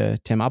lost to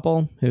Tim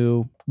Uppel,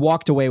 who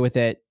walked away with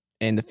it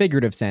in the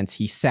figurative sense.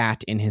 He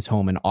sat in his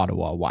home in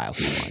Ottawa while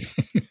he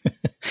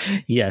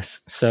won.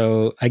 Yes.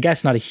 So I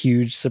guess not a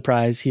huge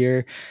surprise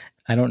here.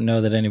 I don't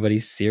know that anybody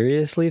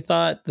seriously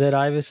thought that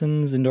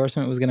Iveson's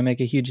endorsement was going to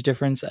make a huge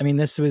difference. I mean,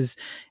 this was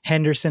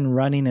Henderson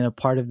running in a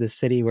part of the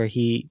city where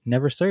he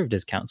never served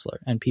as councillor,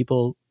 and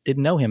people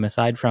didn't know him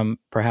aside from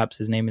perhaps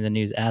his name in the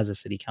news as a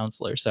city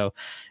councillor. So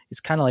it's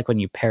kind of like when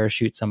you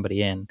parachute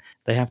somebody in,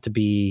 they have to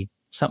be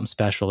something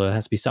special. There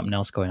has to be something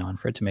else going on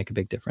for it to make a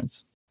big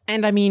difference.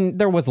 And I mean,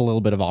 there was a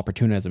little bit of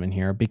opportunism in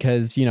here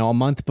because, a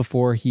month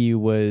before he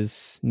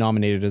was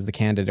nominated as the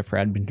candidate for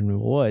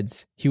Edmonton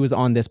Woods, he was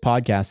on this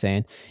podcast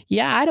saying,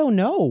 yeah, I don't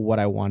know what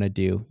I want to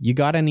do. You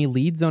got any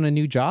leads on a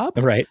new job?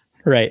 Right.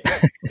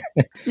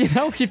 He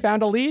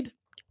found a lead,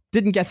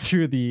 didn't get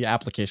through the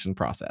application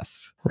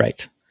process.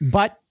 Right.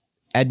 But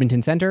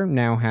Edmonton Centre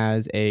now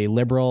has a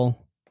Liberal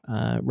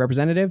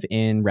representative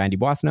in Randy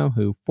Boissonnault,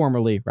 who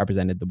formerly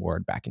represented the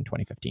ward back in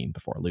 2015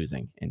 before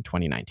losing in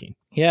 2019.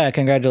 Yeah,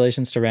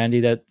 congratulations to Randy.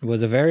 That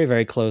was a very,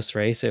 very close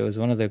race. It was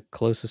one of the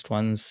closest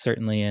ones,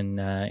 certainly in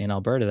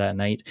Alberta that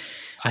night.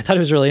 I thought it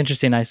was really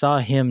interesting. I saw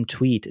him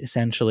tweet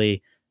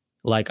essentially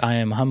like, I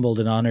am humbled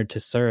and honored to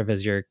serve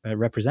as your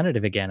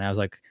representative again. I was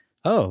like,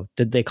 oh,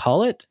 did they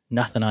call it?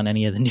 Nothing on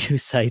any of the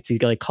news sites. He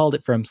called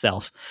it for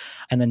himself.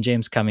 And then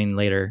James Cumming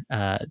later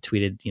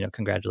tweeted,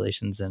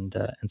 congratulations and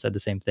said the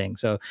same thing.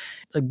 So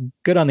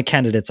good on the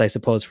candidates, I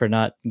suppose, for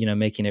not,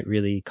 making it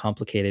really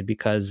complicated,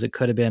 because it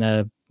could have been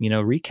a,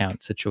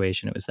 recount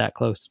situation. It was that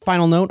close.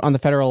 Final note on the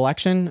federal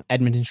election: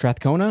 Edmonton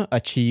Strathcona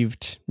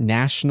achieved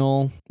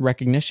national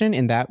recognition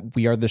in that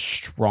we are the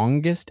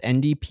strongest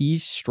NDP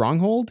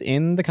stronghold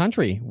in the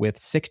country, with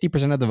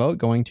 60% of the vote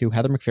going to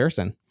Heather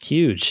McPherson.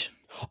 Huge.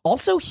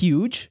 Also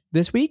huge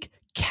this week,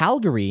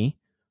 Calgary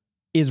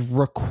is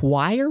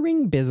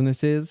requiring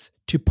businesses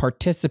to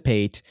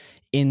participate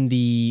in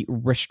the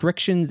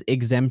restrictions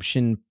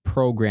exemption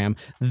program,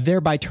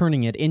 thereby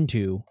turning it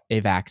into a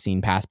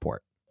vaccine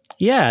passport.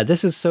 Yeah,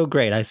 this is so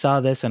great. I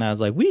saw this and I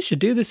was like, we should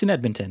do this in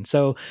Edmonton.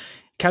 So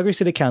Calgary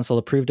City Council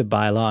approved a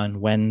bylaw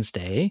on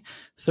Wednesday,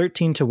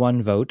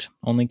 13-1 vote.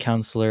 Only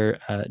Councillor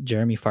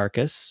Jeremy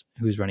Farkas,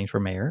 who's running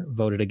for mayor,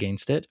 voted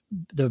against it.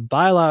 The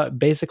bylaw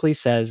basically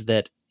says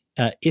that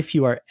if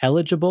you are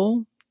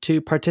eligible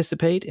to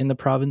participate in the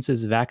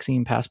province's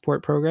vaccine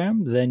passport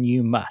program, then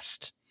you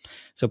must.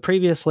 So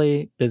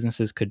previously,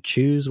 businesses could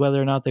choose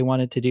whether or not they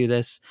wanted to do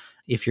this.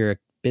 If you're a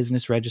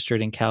business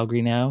registered in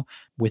Calgary now,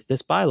 with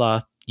this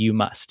bylaw, you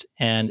must.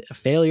 And a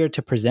failure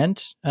to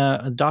present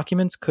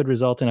documents could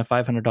result in a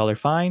 $500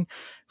 fine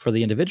for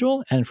the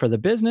individual. And for the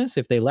business,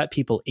 if they let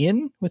people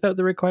in without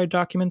the required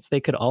documents, they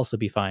could also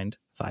be fined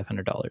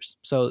 $500.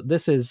 So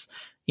this is,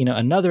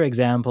 another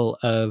example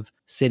of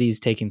cities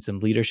taking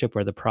some leadership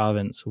where the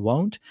province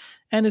won't,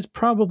 and is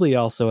probably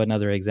also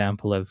another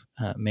example of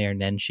Mayor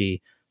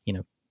Nenshi,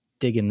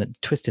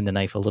 twisting the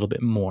knife a little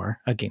bit more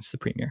against the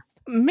premier.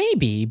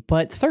 Maybe,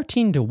 but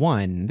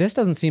 13-1. This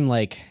doesn't seem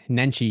like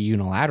Nenshi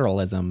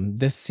unilateralism.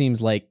 This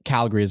seems like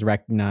Calgary has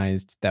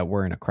recognized that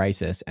we're in a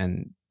crisis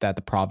and that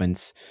the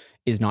province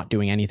is not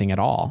doing anything at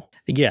all.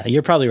 Yeah,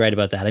 you're probably right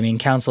about that. I mean,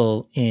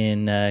 council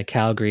in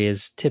Calgary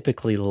is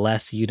typically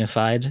less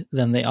unified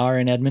than they are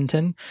in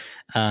Edmonton.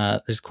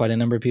 There's quite a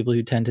number of people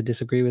who tend to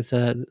disagree with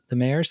the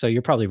mayor. So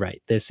you're probably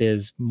right. This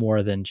is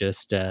more than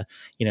just,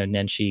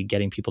 Nenshi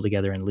getting people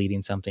together and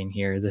leading something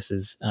here. This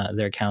is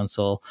their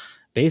council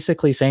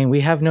basically saying we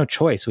have no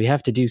choice. We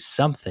have to do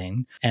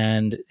something.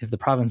 And if the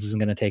province isn't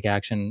going to take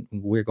action,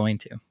 we're going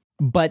to.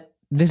 But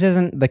this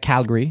isn't the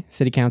Calgary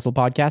City Council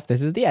podcast.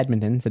 This is the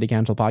Edmonton City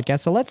Council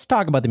podcast. So let's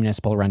talk about the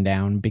municipal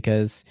rundown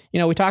because,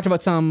 we talked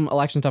about some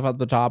election stuff at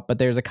the top, but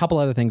there's a couple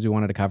other things we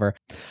wanted to cover.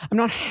 I'm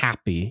not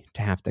happy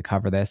to have to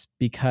cover this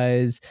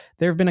because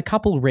there have been a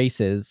couple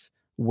races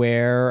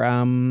where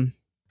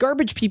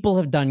garbage people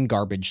have done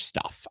garbage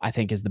stuff, I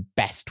think is the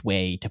best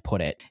way to put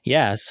it.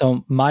 Yeah,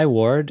 so my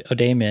ward,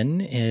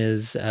 Odaemin,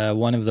 is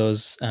one of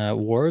those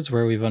wards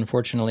where we've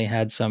unfortunately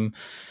had some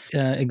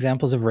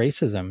examples of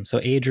racism. So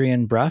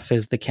Adrian Brough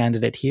is the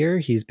candidate here.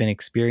 He's been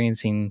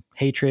experiencing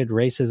hatred,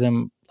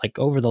 racism, like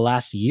over the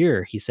last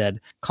year, he said,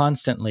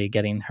 constantly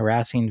getting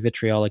harassing,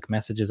 vitriolic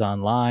messages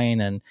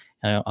online and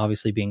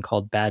obviously being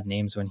called bad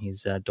names when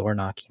he's door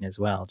knocking as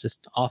well.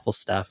 Just awful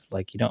stuff.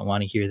 Like, you don't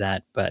want to hear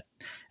that. But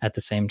at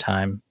the same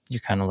time, you're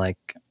kind of like,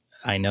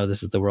 I know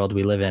this is the world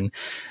we live in.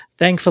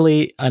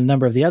 Thankfully, a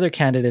number of the other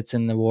candidates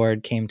in the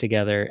ward came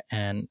together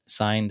and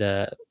signed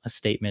a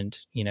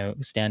statement,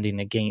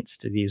 standing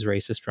against these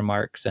racist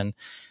remarks and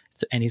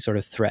any sort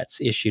of threats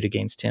issued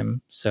against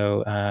him.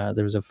 So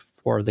there was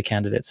 4 of the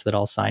candidates that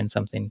all signed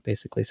something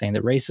basically saying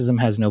that racism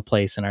has no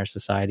place in our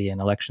society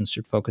and elections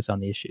should focus on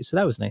the issue. So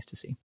that was nice to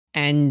see.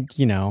 And,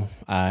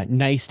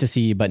 nice to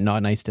see, but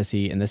not nice to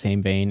see in the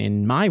same vein.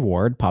 In my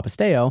ward,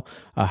 Papasteo,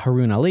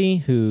 Haroon Ali,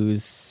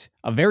 who's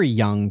a very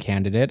young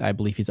candidate. I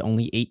believe he's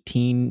only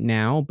 18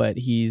 now, but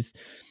he's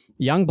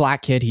a young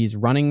black kid. He's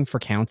running for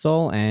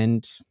council.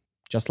 And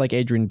just like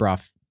Adrian Brough,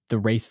 the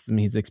racism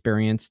he's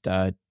experienced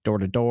door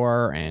to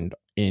door and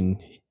in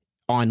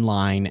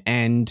online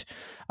and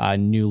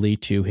newly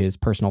to his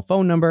personal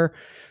phone number,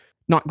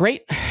 not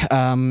great,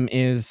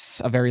 is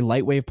a very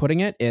light way of putting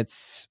it.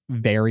 It's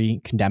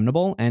very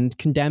condemnable, and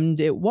condemned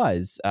it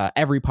was.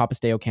 Every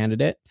Papasteo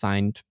candidate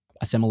signed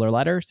a similar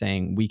letter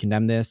saying, we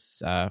condemn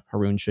this.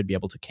 Haroon should be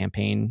able to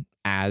campaign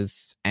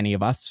as any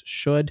of us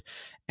should,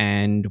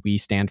 and we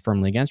stand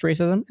firmly against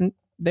racism. And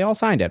they all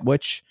signed it,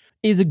 which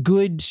is a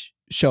good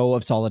show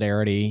of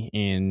solidarity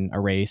in a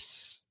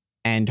race.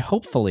 And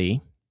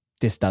hopefully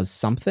this does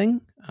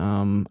something.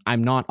 I'm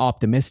not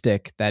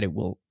optimistic that it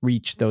will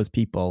reach those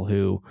people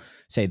who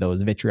say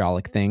those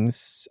vitriolic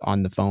things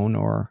on the phone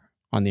or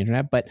on the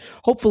internet, but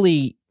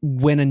hopefully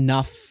when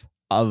enough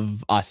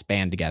of us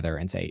band together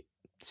and say,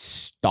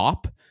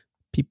 stop,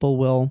 people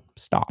will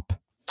stop.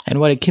 And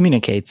what it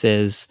communicates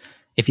is,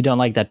 if you don't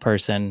like that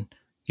person,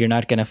 you're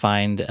not going to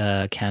find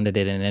a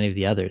candidate in any of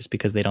the others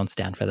because they don't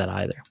stand for that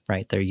either,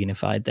 right? They're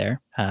unified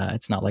there.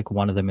 It's not like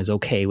one of them is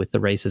okay with the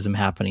racism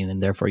happening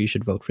and therefore you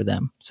should vote for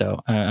them. So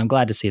I'm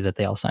glad to see that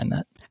they all signed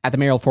that. At the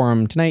mayoral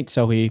forum tonight,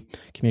 Sohi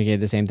communicated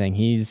the same thing.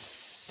 He's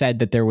said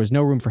that there was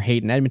no room for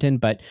hate in Edmonton,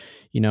 but,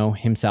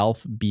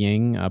 himself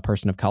being a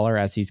person of color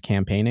as he's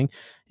campaigning,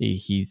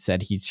 he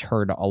said he's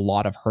heard a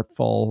lot of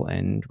hurtful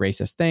and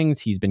racist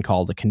things. He's been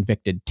called a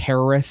convicted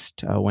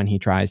terrorist when he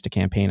tries to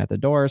campaign at the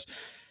doors.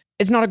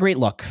 It's not a great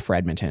look for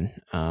Edmonton,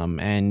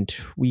 and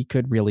we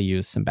could really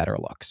use some better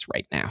looks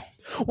right now.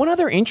 One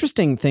other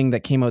interesting thing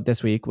that came out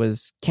this week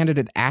was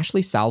candidate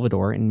Ashley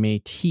Salvador in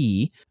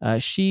Métis.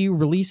 She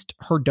released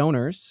her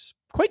donors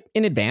quite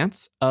in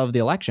advance of the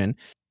election,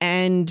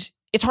 and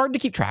it's hard to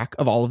keep track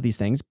of all of these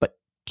things, but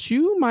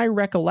to my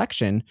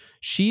recollection,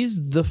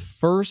 she's the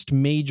first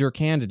major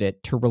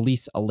candidate to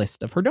release a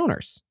list of her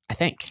donors, I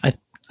think.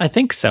 I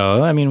think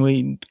so. I mean,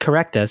 we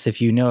correct us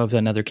if you know of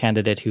another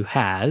candidate who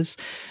has.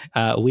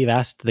 We've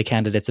asked the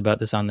candidates about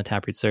this on the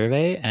Taproot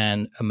survey,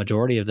 and a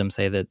majority of them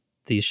say that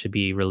these should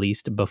be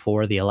released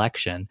before the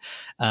election.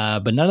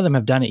 But none of them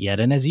have done it yet.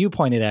 And as you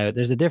pointed out,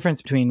 there's a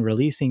difference between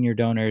releasing your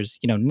donors,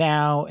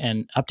 now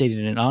and updating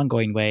in an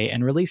ongoing way,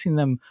 and releasing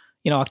them,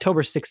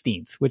 October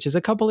 16th, which is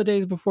a couple of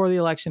days before the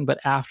election, but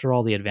after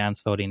all the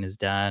advance voting is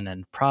done,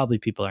 and probably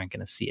people aren't going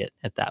to see it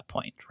at that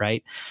point,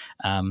 right?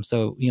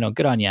 So,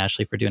 good on you,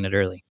 Ashley, for doing it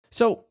early.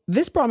 So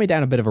this brought me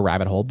down a bit of a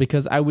rabbit hole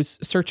because I was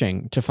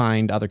searching to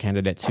find other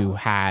candidates who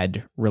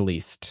had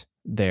released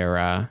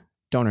their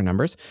donor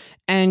numbers.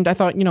 And I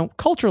thought,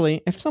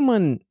 culturally, if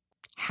someone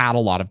had a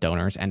lot of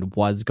donors and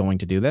was going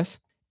to do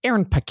this,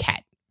 Aaron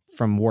Paquette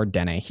from Ward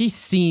Dene, he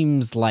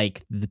seems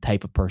like the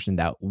type of person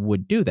that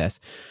would do this.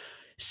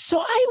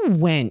 So I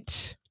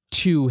went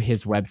to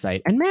his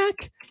website, and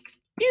Mac,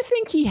 do you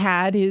think he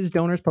had his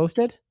donors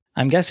posted?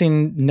 I'm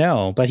guessing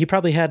no, but he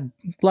probably had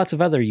lots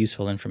of other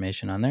useful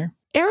information on there.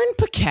 Aaron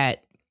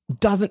Paquette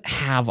doesn't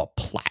have a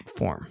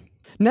platform.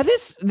 Now,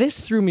 this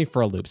threw me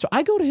for a loop. So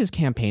I go to his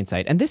campaign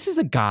site, and this is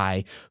a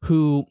guy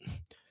who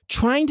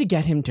trying to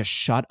get him to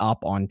shut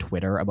up on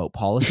Twitter about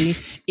policy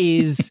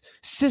is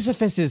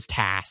Sisyphus's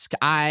task.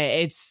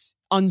 It's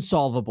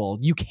unsolvable.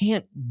 You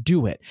can't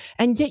do it.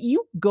 And yet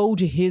you go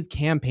to his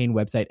campaign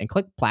website and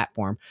click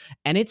platform,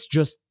 and it's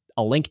just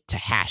a link to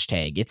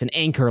hashtag. It's an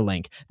anchor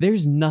link.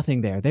 There's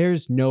nothing there.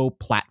 There's no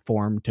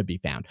platform to be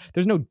found.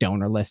 There's no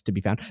donor list to be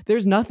found.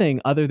 There's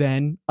nothing other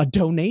than a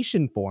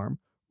donation form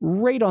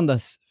right on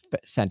the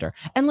center.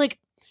 And like,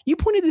 you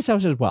pointed this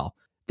out as well.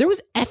 There was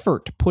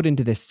effort put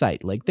into this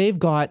site. Like, they've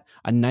got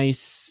a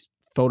nice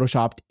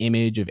photoshopped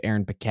image of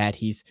Aaron Paquette.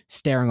 He's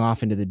staring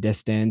off into the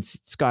distance.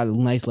 It's got a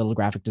nice little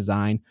graphic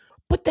design.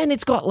 But then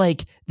it's got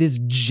like this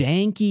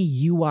janky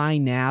UI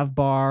nav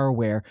bar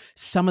where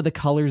some of the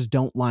colors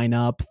don't line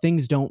up.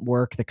 Things don't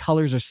work. The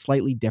colors are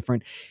slightly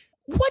different.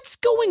 What's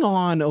going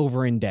on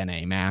over in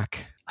Dene,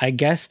 Mac? I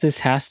guess this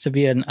has to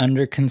be an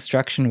under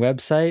construction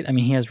website. I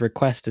mean, he has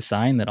request a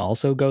sign that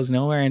also goes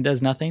nowhere and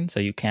does nothing, so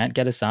you can't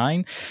get a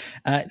sign.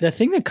 The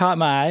thing that caught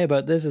my eye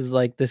about this is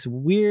like this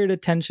weird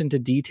attention to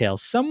detail.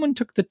 Someone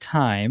took the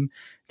time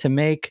to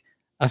make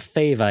a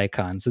fave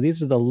icon. So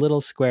these are the little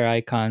square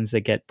icons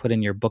that get put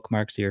in your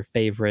bookmarks or your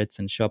favorites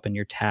and show up in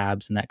your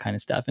tabs and that kind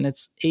of stuff. And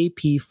it's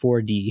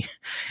AP4D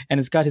and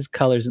it's got his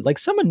colors. Like,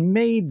 someone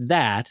made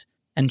that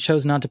and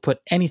chose not to put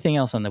anything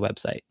else on the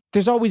website.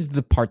 There's always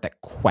the part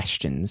that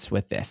questions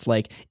with this.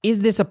 Like,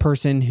 is this a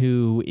person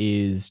who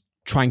is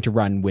trying to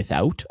run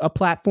without a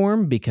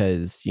platform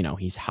because, you know,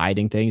 he's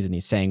hiding things and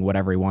he's saying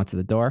whatever he wants at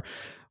the door?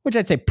 Which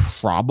I'd say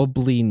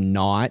probably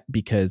not,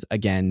 because,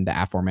 again,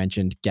 the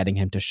aforementioned getting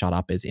him to shut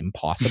up is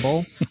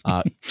impossible.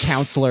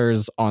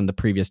 Counselors on the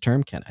previous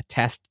term can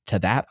attest to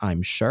that,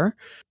 I'm sure.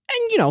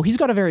 And, you know, he's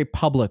got a very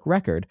public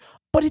record.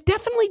 But it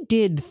definitely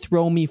did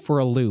throw me for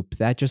a loop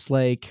that just,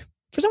 like,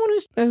 for someone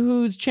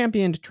who's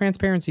championed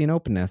transparency and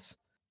openness,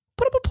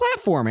 put up a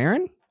platform,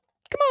 Aaron.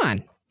 Come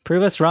on.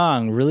 Prove us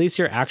wrong. Release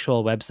your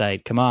actual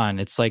website. Come on.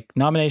 It's like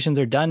nominations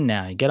are done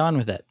now. You get on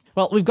with it.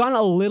 Well, we've gone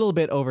a little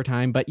bit over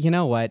time, but you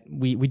know what?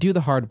 We do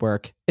the hard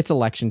work. It's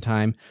election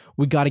time.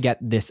 We got to get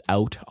this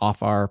out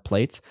off our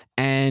plates.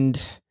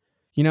 And,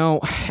 you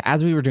know,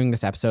 as we were doing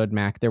this episode,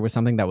 Mac, there was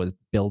something that was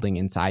building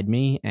inside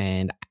me,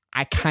 and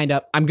I'm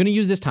going to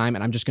use this time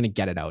and I'm just going to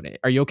get it out.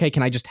 Are you okay?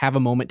 Can I just have a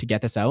moment to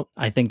get this out?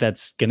 I think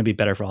that's going to be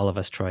better for all of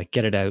us, Troy.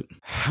 Get it out.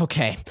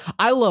 Okay.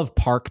 I love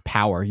Park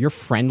Power, your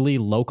friendly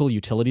local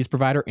utilities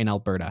provider in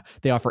Alberta.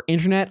 They offer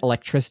internet,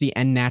 electricity,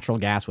 and natural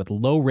gas with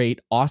low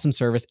rate, awesome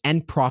service,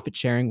 and profit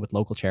sharing with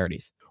local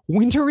charities.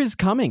 Winter is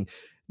coming.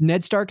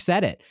 Ned Stark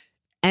said it.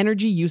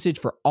 Energy usage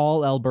for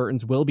all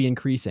Albertans will be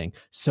increasing.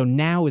 So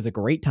now is a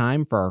great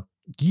time for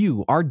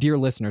you, our dear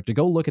listener, to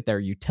go look at their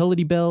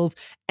utility bills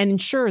and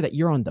ensure that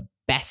you're on the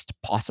best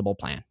possible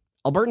plan.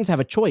 Albertans have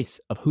a choice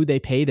of who they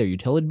pay their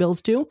utility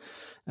bills to.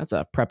 That's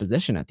a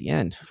preposition at the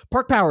end.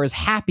 Park Power is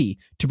happy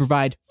to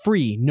provide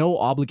free, no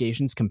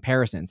obligations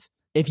comparisons.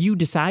 If you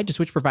decide to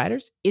switch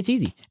providers, it's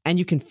easy, and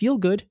you can feel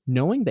good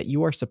knowing that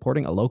you are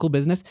supporting a local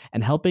business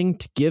and helping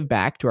to give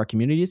back to our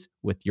communities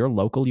with your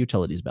local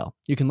utilities bill.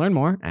 You can learn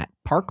more at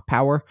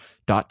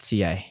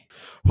parkpower.ca.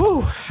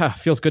 Whew,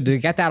 feels good to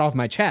get that off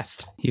my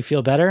chest. You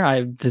feel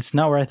better? That's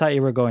not where I thought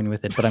you were going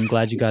with it, but I'm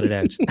glad you got it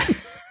out.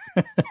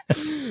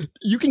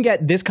 You can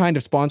get this kind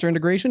of sponsor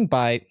integration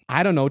by,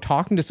 I don't know,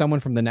 talking to someone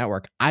from the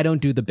network. I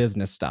don't do the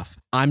business stuff.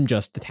 I'm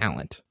just the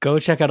talent. Go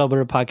check out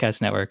Alberta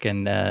Podcast Network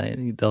and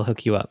they'll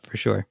hook you up for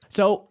sure.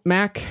 So,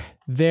 Mac,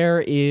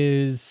 there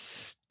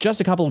is just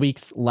a couple of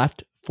weeks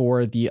left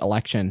for the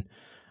election.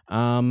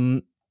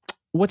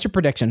 What's your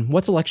prediction?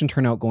 What's election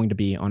turnout going to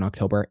be on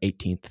October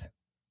 18th?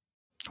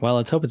 Well,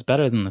 let's hope it's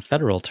better than the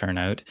federal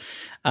turnout.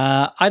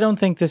 I don't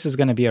think this is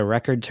going to be a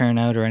record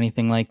turnout or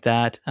anything like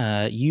that.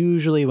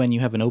 Usually when you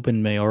have an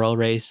open mayoral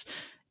race,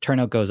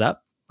 turnout goes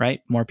up,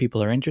 right? More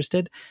people are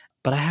interested.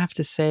 But I have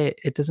to say,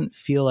 it doesn't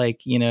feel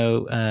like,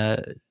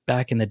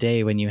 back in the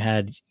day when you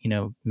had,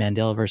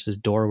 Mandel versus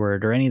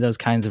Dorward or any of those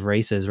kinds of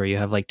races where you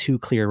have like two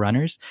clear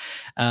runners.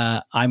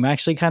 I'm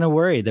actually kind of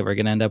worried that we're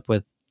going to end up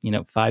with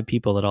 5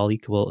 people that all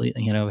equal,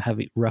 have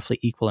roughly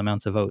equal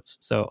amounts of votes.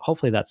 So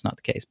hopefully that's not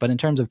the case. But in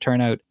terms of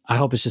turnout, I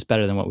hope it's just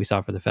better than what we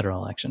saw for the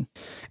federal election.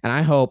 And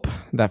I hope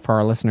that for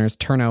our listeners,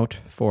 turnout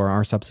for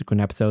our subsequent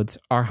episodes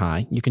are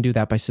high. You can do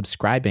that by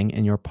subscribing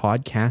in your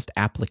podcast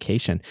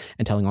application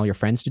and telling all your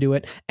friends to do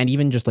it. And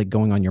even just like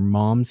going on your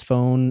mom's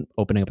phone,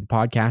 opening up the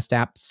podcast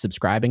app,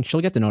 subscribing, she'll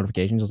get the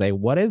notifications. She'll say,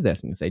 "What is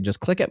this?" And you say, "Just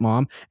click it,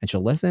 Mom," and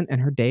she'll listen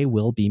and her day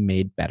will be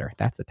made better.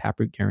 That's the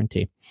Taproot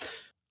guarantee.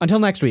 Until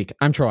next week,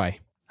 I'm Troy.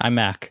 I'm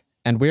Mac.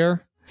 And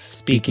we're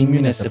Speaking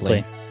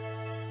Municipally.